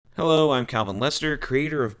Hello, I'm Calvin Lester,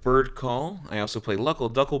 creator of Bird Call. I also play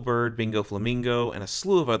Luckle Ducklebird, Bingo Flamingo, and a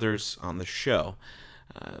slew of others on the show.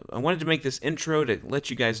 I wanted to make this intro to let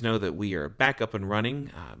you guys know that we are back up and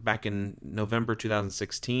running. Back in November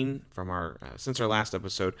 2016, since our last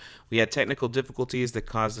episode, we had technical difficulties that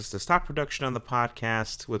caused us to stop production on the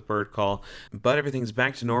podcast with Bird Call, but everything's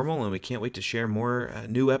back to normal, and we can't wait to share more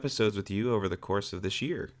new episodes with you over the course of this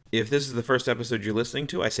year. If this is the first episode you're listening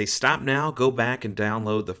to, I say stop now, go back and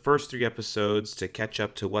download the first 3 episodes to catch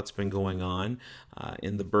up to what's been going on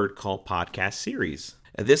in the Bird Call podcast series.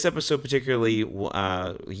 This episode particularly,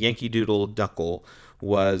 Yankee Doodle Duckle,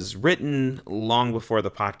 was written long before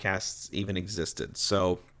the podcasts even existed.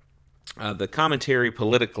 So the commentary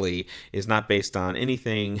politically is not based on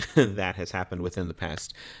anything that has happened within the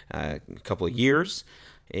past couple of years.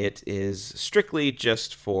 It is strictly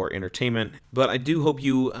just for entertainment, but I do hope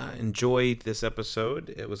you enjoy this episode.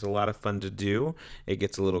 It was a lot of fun to do. It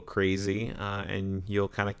gets a little crazy, and you'll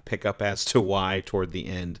kind of pick up as to why toward the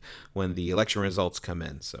end when the election results come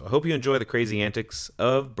in. So I hope you enjoy the crazy antics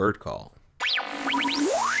of Bird Call.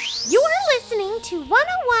 You are listening to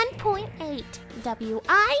 101.8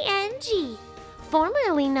 WING,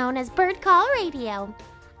 formerly known as Bird Call Radio.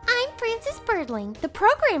 I'm Frances Birdling, the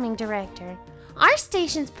programming director. Our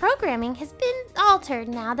station's programming has been altered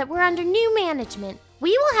now that we're under new management.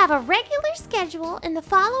 We will have a regular schedule in the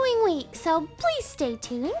following week, so please stay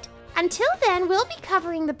tuned. Until then, we'll be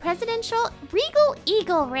covering the presidential Regal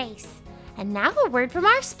Eagle race. And now a word from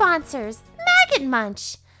our sponsors, Maggot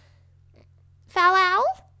Munch. Foul owl?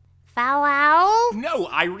 Foul owl? No,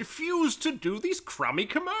 I refuse to do these crummy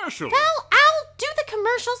commercials. Foul owl, do the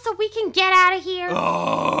commercial so we can get out of here.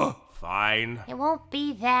 Oh, fine. It won't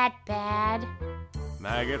be that bad.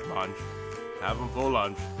 Maggot Munch. Have 'em for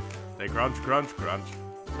lunch. They crunch, crunch, crunch.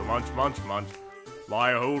 So munch, munch, munch.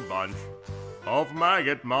 My whole bunch of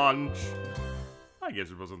Maggot Munch. I guess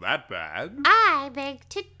it wasn't that bad. I beg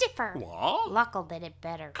to differ. What? Luckle did it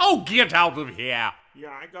better. Oh, get out of here. Yeah,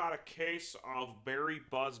 I got a case of Berry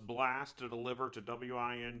Buzz Blast to deliver to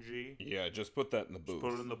WING. Yeah, just put that in the booth.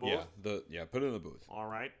 put it in the booth? Put it in the booth. All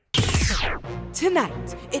right.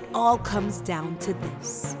 Tonight, it all comes down to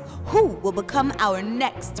this. Who will become our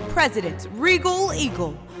next president, Regal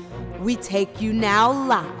Eagle? We take you now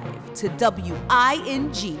live to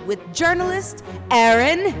WING with journalist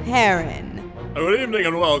Aaron Herron. Good evening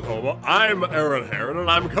and welcome. I'm Aaron Herron, and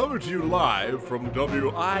I'm coming to you live from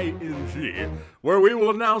WING, where we will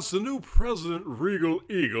announce the new President Regal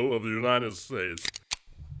Eagle of the United States.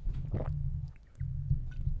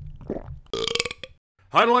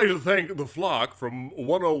 I'd like to thank the flock from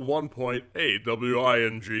 101.8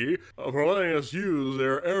 WING for letting us use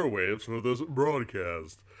their airwaves for this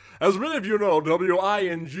broadcast. As many of you know,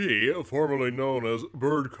 WING, formerly known as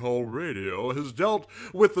Bird Call Radio, has dealt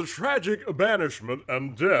with the tragic banishment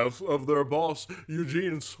and death of their boss,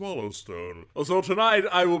 Eugene Swallowstone. So tonight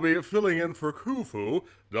I will be filling in for Khufu,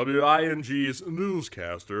 WING's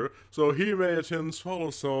newscaster, so he may attend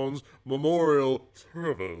Swallowstone's memorial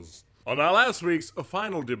service. On our last week's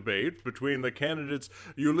final debate between the candidates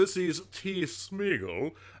Ulysses T.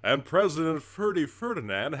 Smeagol and President Ferdy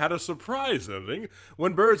Ferdinand had a surprise ending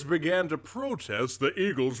when birds began to protest the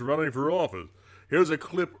Eagles running for office. Here's a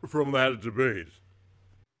clip from that debate.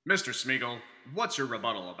 Mr. Smeagol, what's your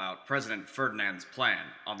rebuttal about President Ferdinand's plan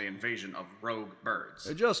on the invasion of rogue birds?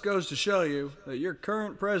 It just goes to show you that your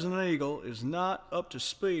current President Eagle is not up to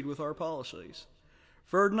speed with our policies.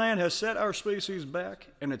 Ferdinand has set our species back,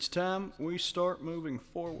 and it's time we start moving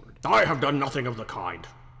forward. I have done nothing of the kind.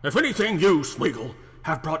 If anything, you, Smeagol,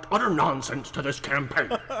 have brought utter nonsense to this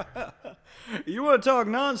campaign. You want to talk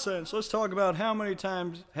nonsense? Let's talk about how many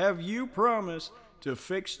times have you promised to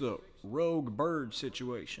fix the rogue bird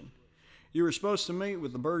situation. You were supposed to meet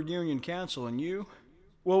with the Bird Union Council, and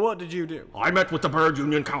well, what did you do? I met with the Bird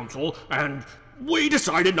Union Council, and we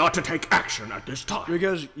decided not to take action at this time.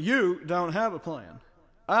 Because you don't have a plan.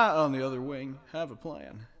 I, on the other wing, have a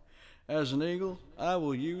plan. As an eagle, I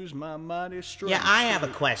will use my mighty strength. Yeah, I have a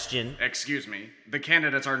question. Excuse me, the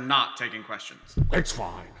candidates are not taking questions. It's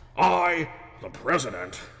fine. I, the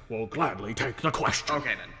president, will gladly take the question.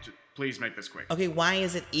 Okay then, please make this quick. Okay, why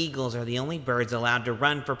is it eagles are the only birds allowed to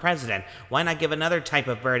run for president? Why not give another type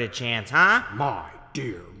of bird a chance, huh? My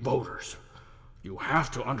dear voters, you have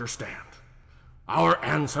to understand. Our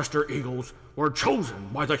ancestor eagles were chosen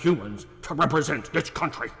by the humans to represent this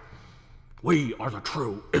country. We are the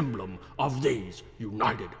true emblem of these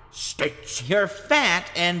United States. You're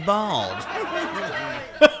fat and bald.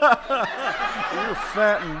 You're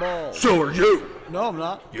fat and bald. So are you. No, I'm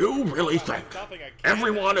not. You really think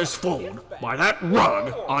everyone is fooled by that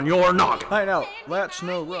rug on your noggin? Hey, no, that's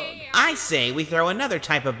no rug. I say we throw another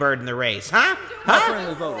type of bird in the race, huh? My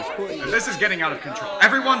friendly voters, please. This is getting out of control.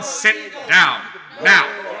 Everyone sit down. Now.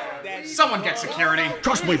 Someone get security.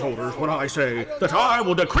 Trust me, voters, when I say that I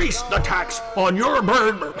will decrease the tax on your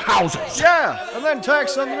bird houses. Yeah, and then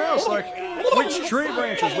tax something else, like which tree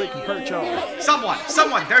branches we can perch on. Someone,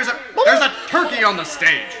 there's a turkey on the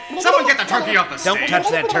stage. Someone get the turkey off the stage. Don't touch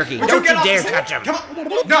that turkey. Would Don't get you off dare the touch him. Come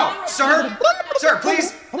on. No, sir,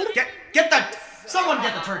 please someone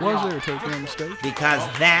get the turkey Was off. there a turkey on the stage? Because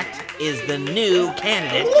that is the new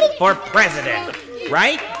candidate for president.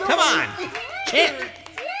 Right? Come on. Chant.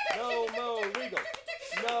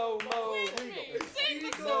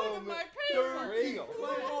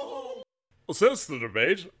 Since the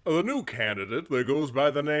debate, the new candidate that goes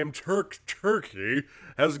by the name Turk Turkey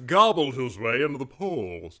has gobbled his way into the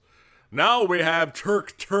polls. Now we have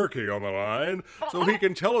Turk Turkey on the line, so he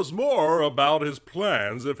can tell us more about his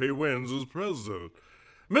plans if he wins as president.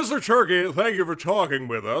 Mr. Turkey, thank you for talking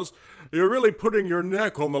with us. You're really putting your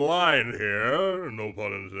neck on the line here, no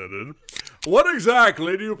pun intended. What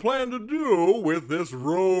exactly do you plan to do with this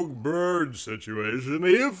rogue bird situation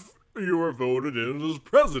if you are voted in as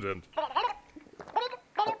president?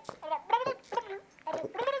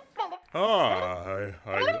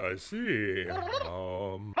 I see.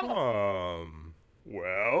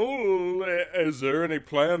 Well, is there any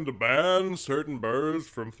plan to ban certain birds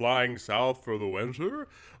from flying south for the winter?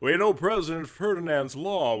 We know President Ferdinand's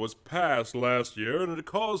law was passed last year, and it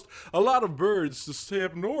caused a lot of birds to stay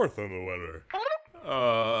up north in the winter.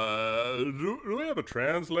 Do we have a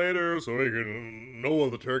translator so we can know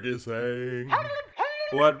what the turkey is saying?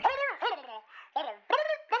 What?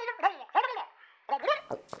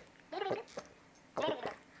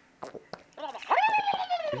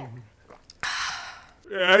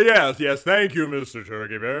 Yes, thank you, Mr.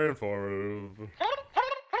 Turkey. Very informative.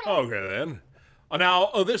 Okay, then. Now,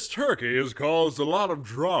 this turkey has caused a lot of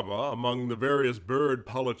drama among the various bird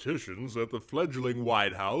politicians at the fledgling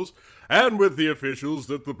White House and with the officials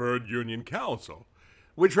at the Bird Union Council.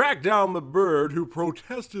 We tracked down the bird who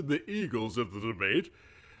protested the eagles at the debate,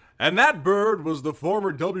 and that bird was the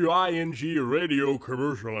former WING radio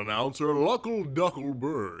commercial announcer, Luckle Duckle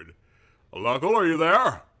Bird. Luckle, are you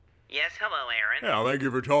there? Yes, hello, Aaron. Yeah, thank you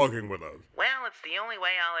for talking with us. Well, it's the only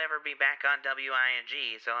way I'll ever be back on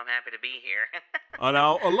WING, so I'm happy to be here.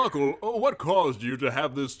 Now, Luckle, what caused you to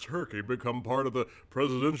have this turkey become part of the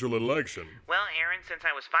presidential election? Well, Aaron, since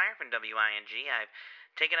I was fired from WING, I've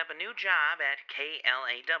taken up a new job at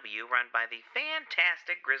KLAW, run by the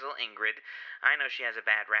fantastic Grizzle Ingrid. I know she has a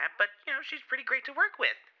bad rap, but, she's pretty great to work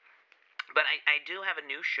with. But I do have a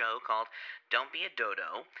new show called Don't Be a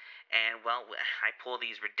Dodo, and, well, I pull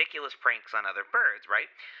these ridiculous pranks on other birds, right?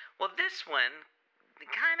 Well, this one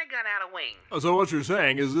kind of got out of wing. So what you're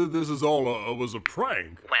saying is that this is all was a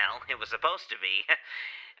prank? Well, it was supposed to be.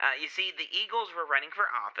 You see, the Eagles were running for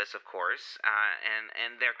office, of course,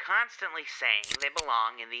 and they're constantly saying they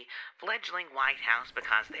belong in the fledgling White House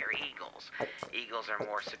because they're eagles. Eagles are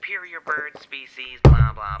more superior bird species,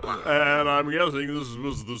 blah, blah, blah. And I'm guessing this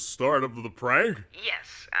was the start of the prank?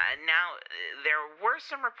 Yes. Now, there were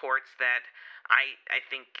some reports that I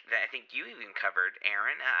think you even covered,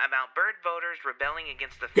 Aaron, about bird voters rebelling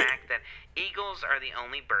against the fact that eagles are the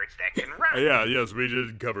only birds that can run. Yes, we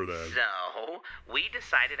did cover that. So, we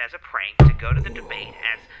decided as a prank to go to the debate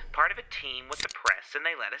as part of a team with the press, and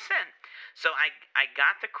they let us in. So I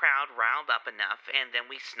got the crowd riled up enough, and then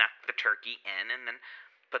we snuck the turkey in and then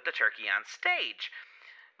put the turkey on stage.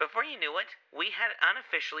 Before you knew it, we had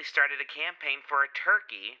unofficially started a campaign for a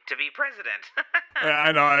turkey to be president.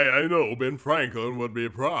 And I know Ben Franklin would be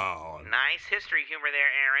proud. Nice history humor there,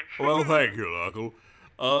 Aaron. Well, thank you, Luckle.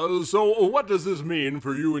 So what does this mean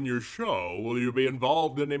for you and your show? Will you be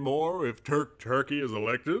involved anymore if Turkey is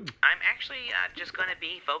elected? I'm actually just going to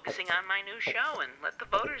be focusing on my new show and let the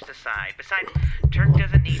voters decide. Besides, Turk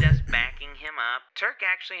doesn't need us backing him up. Turk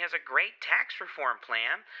actually has a great tax reform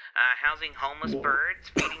plan, housing homeless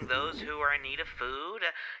birds, feeding those who are in need of food,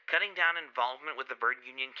 cutting down involvement with the Bird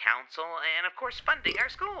Union Council, and of course funding our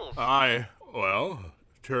schools.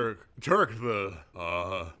 Turk,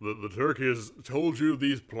 the turkey has told you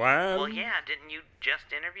these plans? Well, yeah, didn't you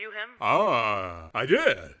just interview him? I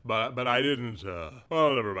did, but I didn't,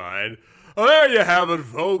 well, never mind. Well, there you have it,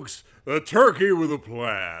 folks. The turkey with a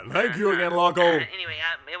plan. Thank you again, Luckle. Anyway,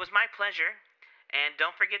 it was my pleasure. And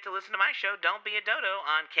don't forget to listen to my show, Don't Be a Dodo,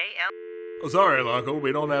 on KL. Sorry, Loco,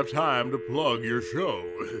 we don't have time to plug your show.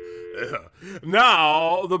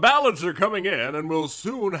 Now, the ballots are coming in, and we'll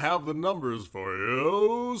soon have the numbers for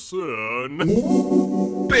you soon.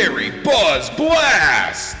 Berry Buzz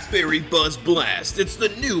Blast! Berry Buzz Blast. It's the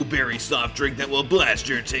new berry soft drink that will blast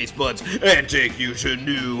your taste buds and take you to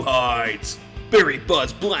new heights. Berry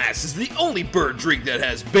Buzz Blast is the only bird drink that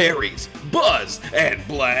has berries, buzz, and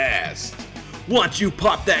blast. Once you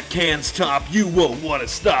pop that can's top, you won't want to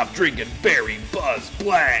stop drinking Berry Buzz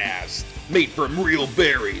Blast. Made from real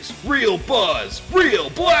berries, real buzz, real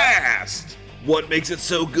blast. What makes it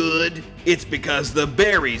so good? It's because the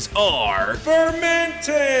berries are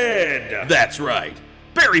fermented! That's right.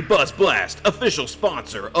 Berry Buzz Blast, official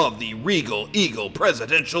sponsor of the Regal Eagle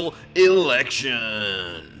presidential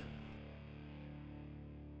election.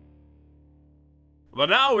 But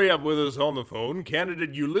now we have with us on the phone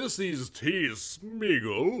candidate Ulysses T.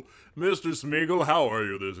 Smeagol. Mr. Smeagol, how are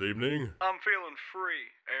you this evening? I'm feeling free,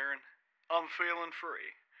 Aaron. I'm feeling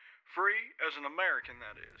free. Free as an American,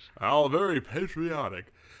 that is. How very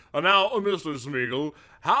patriotic. Now, Mr. Smeagol,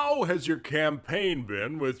 how has your campaign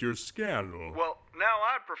been with your scandal? Well, now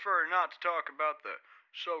I'd prefer not to talk about the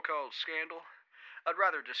so-called scandal. I'd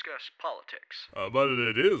rather discuss politics. But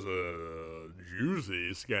it is a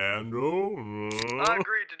juicy scandal. I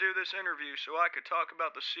agreed to do this interview so I could talk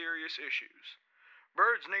about the serious issues.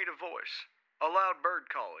 Birds need a voice, a loud bird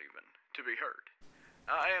call even, to be heard.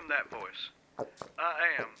 I am that voice.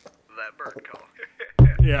 I am that bird call.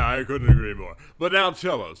 Yeah, I couldn't agree more. But now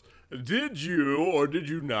tell us, did you or did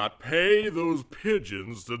you not pay those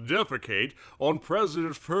pigeons to defecate on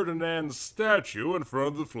President Ferdinand's statue in front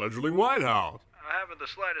of the fledgling White House? I haven't the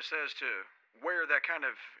slightest as to where that kind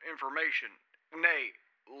of information, nay,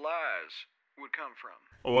 lies, would come from.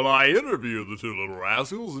 Well, I interviewed the two little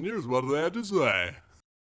rascals, and here's what they had to say.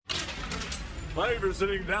 Thank you for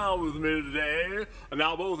sitting down with me today.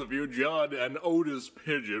 Now, both of you, Judd and Otis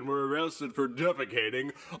Pigeon, were arrested for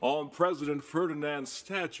defecating on President Ferdinand's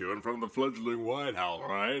statue in front of the fledgling White House,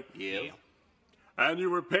 right? Yeah. And you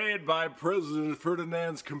were paid by President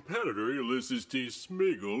Ferdinand's competitor, Ulysses T.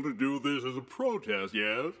 Smeagol, to do this as a protest,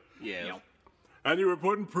 yes? Yes. Yep. And you were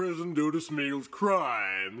put in prison due to Smeagol's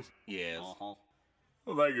crimes. Yes. Well,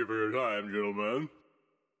 thank you for your time, gentlemen.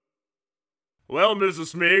 Well,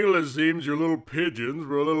 Mrs. Smeagol, it seems your little pigeons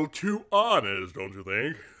were a little too honest, don't you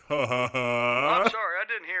think? I'm sorry, I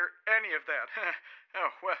didn't hear any of that.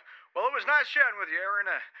 Oh, well, it was nice chatting with you, Aaron.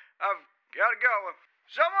 I've got to go.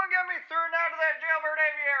 Someone get me through now to that jailbird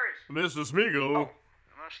aviaries. Mr. Smeagol. Oh,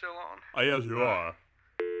 am I still on? Yes, you are.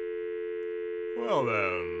 Well,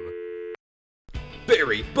 then.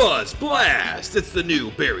 Berry Buzz Blast! It's the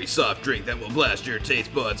new berry soft drink that will blast your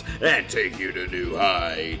taste buds and take you to new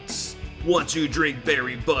heights. Once you drink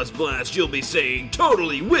Berry Buzz Blast, you'll be saying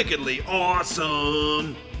totally wickedly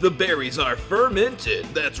awesome! The berries are fermented.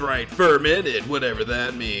 That's right, fermented, whatever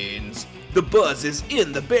that means. The buzz is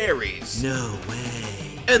in the berries. No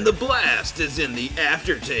way. And the blast is in the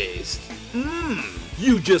aftertaste.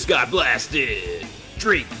 You just got blasted.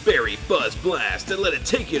 Drink Berry Buzz Blast and let it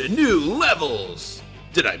take you to new levels.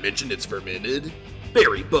 Did I mention it's fermented?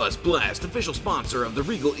 Berry Buzz Blast, official sponsor of the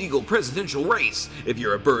Regal Eagle presidential race. If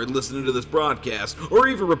you're a bird listening to this broadcast, or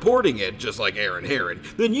even reporting it, just like Aaron Heron,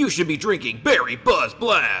 then you should be drinking Berry Buzz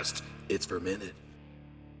Blast. It's fermented.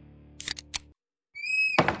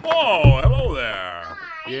 Oh, hello there.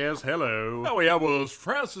 Yes, hello. Now we have with us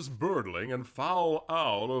Francis Birdling and Fowl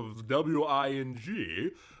Owl of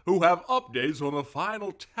WING, who have updates on the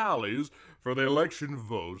final tallies for the election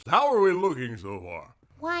votes. How are we looking so far?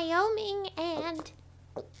 Wyoming and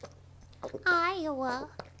Iowa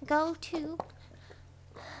go to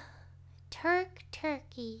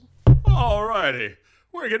Turkey. Alrighty.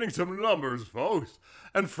 We're getting some numbers, folks.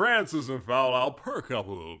 And Francis and Fowl Owl perk up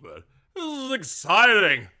a little bit. This is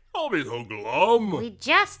exciting. Don't be so glum. We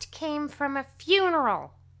just came from a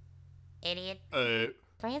funeral. Idiot.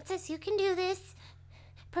 Francis, you can do this.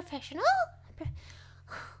 Professional.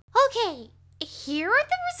 Okay, here are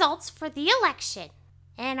the results for the election.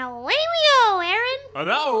 And away we go, Aaron. And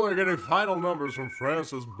now we're getting final numbers from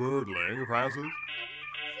Francis Birdling. Francis?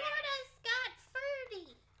 Florida's got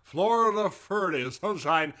 30. Florida 30.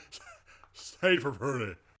 Sunshine State for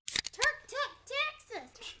 30.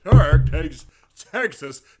 Texas. Takes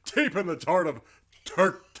Texas deep in the heart of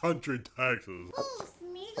Turk country, Texas. Ooh,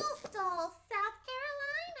 Smeagol stole South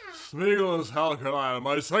Carolina. Smeagol in South Carolina,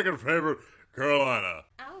 my second favorite Carolina.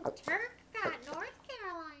 Oh, Turk got North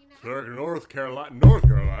Carolina. Turk, North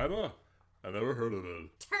Carolina? I never heard of it.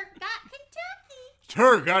 Turk got Kentucky.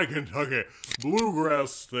 Turk out of Kentucky,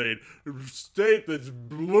 bluegrass state. State that's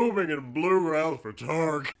blooming in bluegrass for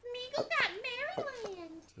Turk. Smeagol got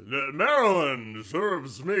Maryland. Maryland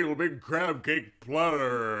serves Smeagol big crab cake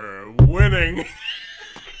platter. Winning.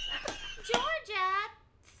 Georgia,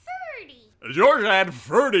 30. Georgia had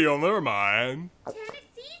 30 on their mind.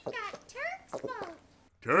 Tennessee's got Turk's vote.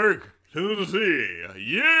 Turk, Tennessee.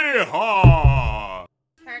 Yeehaw!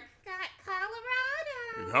 Turk's got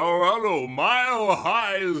Colorado. Colorado, mile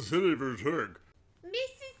high city for Turk.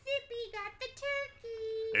 Mississippi got the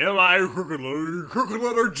turkey. M.I. crooked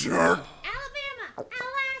letter Turk. Alabama,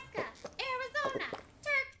 Alaska, Arizona.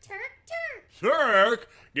 Turk. Turk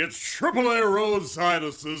gets AAA roadside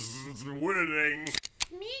assistance winning.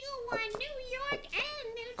 Smeagol won New York and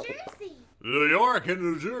New Jersey. New York and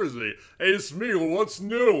New Jersey. Hey, Smeagol, what's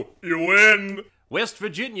new? You win. West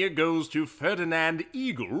Virginia goes to Ferdinand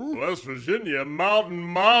Eagle. West Virginia, Mountain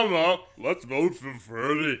Mama. Let's vote for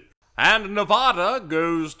Ferdy. And Nevada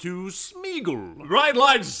goes to Smeagol. Bright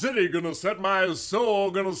Light City, gonna set my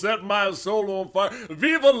soul on fire.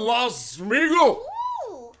 Viva Los Smeagol!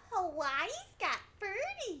 Ooh, Hawaii's got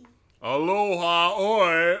Ferdy. Aloha,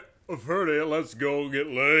 oi. Ferdy, let's go get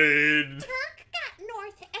laid. Turk got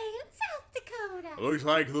North and South Dakota. Looks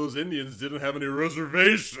like those Indians didn't have any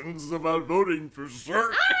reservations about voting for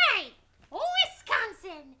Turk. All right,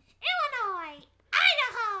 Wisconsin, Illinois,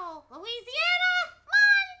 Idaho, Louisiana,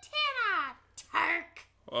 Montana, Turk.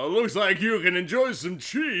 Looks like you can enjoy some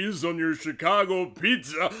cheese on your Chicago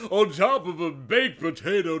pizza on top of a baked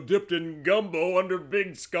potato dipped in gumbo under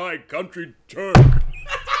Big Sky Country Turk.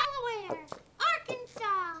 Delaware,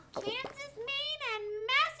 Arkansas, Kansas, Maine, and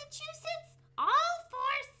Massachusetts, all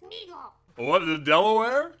for Smeagol. What is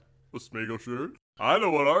Delaware? A Smeagol shirt. I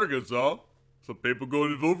know what Arkansas. Some people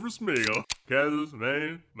going to vote for Smeagol. Kansas,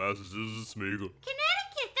 Maine, Massachusetts, Smeagol.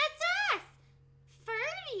 Connecticut, that's us.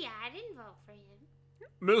 Ferdy, I didn't vote for him.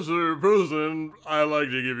 Mr. President, I'd like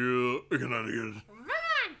to give you Connecticut.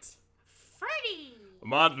 Vermont, Ferdy.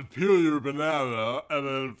 Montpelier banana and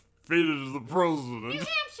then feed it to the New president.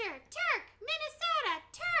 Hampshire, Turk. Minnesota,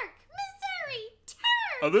 Turk. Missouri,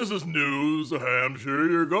 Turk. This is news, Hampshire.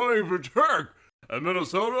 You're going for Turk. And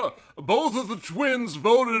Minnesota, both of the twins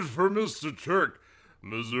voted for Mr. Turk.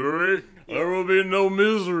 Missouri, there will be no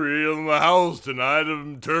misery in the house tonight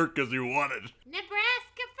if Turk as you wanted.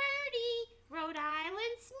 Nebraska, Ferdy. Rhode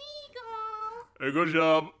Island, Smeagol. A good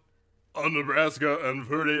job on Nebraska and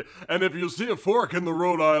Ferdy. And if you see a fork in the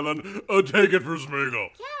Rhode Island, take it for Smeagol.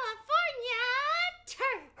 California,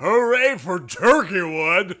 Turk. Hooray for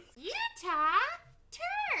Turkeywood! Utah,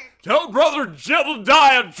 Turk. Tell Brother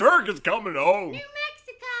Jedediah Turk is coming home. New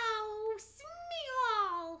Mexico,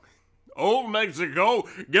 Smeagol. Old Mexico,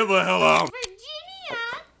 get the hell out.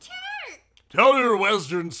 Virginia, Turk. Tell your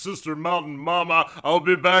western sister Mountain Mama I'll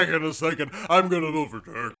be back in a second. I'm gonna vote for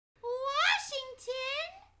Turk.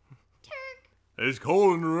 Washington, Turk. It's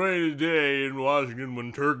cold and rainy day in Washington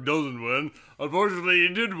when Turk doesn't win. Unfortunately,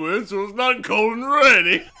 he did win, so it's not cold and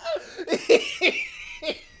rainy.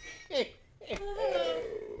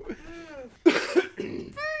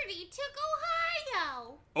 Ferdy took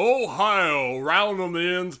Ohio. Ohio, round on the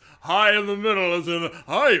ends, high in the middle, as in,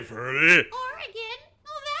 hi, Ferdy. Oregon,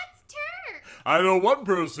 oh, that's Turk. I know one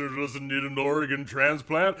person who doesn't need an organ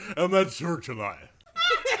transplant, and that's Turk tonight.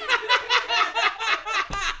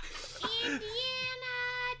 Indiana,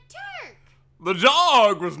 Turk. The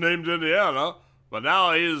dog was named Indiana, but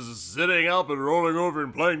now he's sitting up and rolling over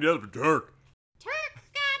and playing dead for Turk. Turk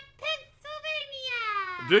got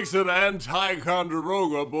Pennsylvania. Dixon and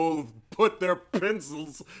Ticonderoga both put their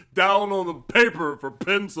pencils down on the paper for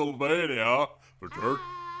Pennsylvania for Turk.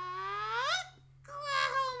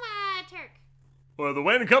 Oklahoma, Turk. Where the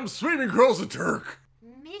wind comes sweeping across the Turk.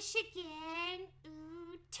 Michigan,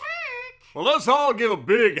 ooh, Turk. Well, let's all give a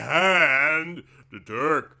big hand to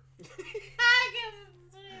Turk.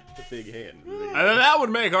 The big hand. And then that would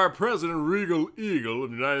make our President Regal Eagle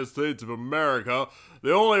of the United States of America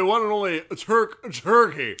the only one and only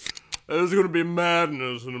Turkey. There's going to be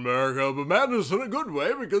madness in America, but madness in a good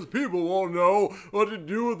way because people won't know what to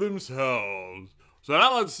do with themselves. So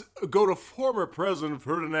now let's go to former President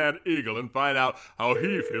Ferdinand Eagle and find out how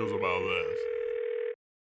he feels about this.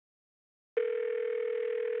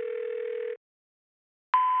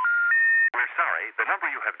 We're sorry, the number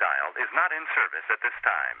you have dialed is not in service at this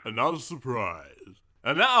time. And not a surprise.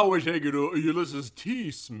 And now we take you to Ulysses T.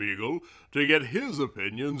 Smeagol to get his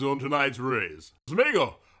opinions on tonight's race.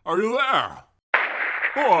 Smeagol, are you there?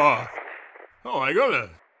 Oh my goodness.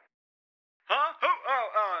 Huh?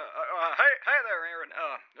 Hey there, Aaron.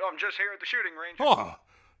 I'm just here at the shooting range. Oh,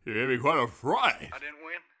 you gave me quite a fright. I didn't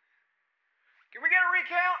win. Can we get a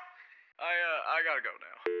recount? I gotta go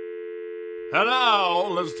now. And now,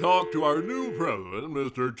 let's talk to our new president,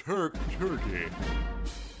 Mr. Turk Turkey.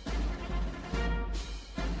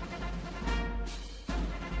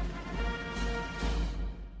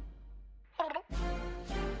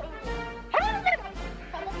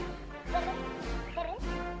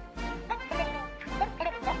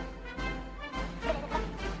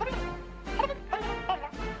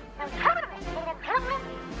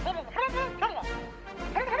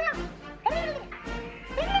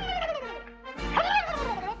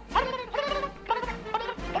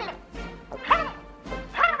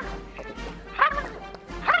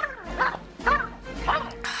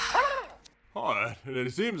 And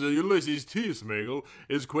it seems that Ulysses T. Smeagol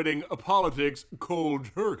is quitting politics cold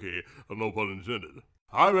turkey, no pun intended.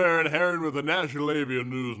 I'm Aaron Herron with the National Avian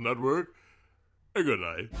News Network. Good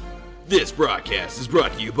night. This broadcast is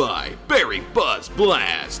brought to you by Berry Buzz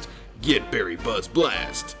Blast. Get Berry Buzz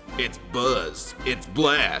Blast. It's buzz, it's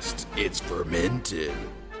blast, it's fermented.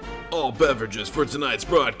 All beverages for tonight's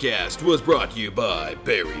broadcast was brought to you by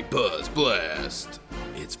Berry Buzz Blast.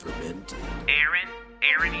 It's fermented.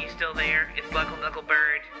 Aaron, are you still there? It's Luckle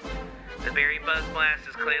Bird. The Berry Buzz Blast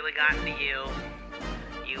has clearly gotten to you.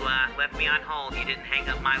 You left me on hold. You didn't hang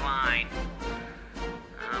up my line.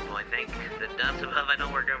 Oh boy, thank the dubs above I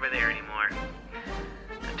don't work over there anymore.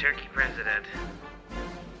 The turkey president.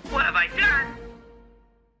 What have I done?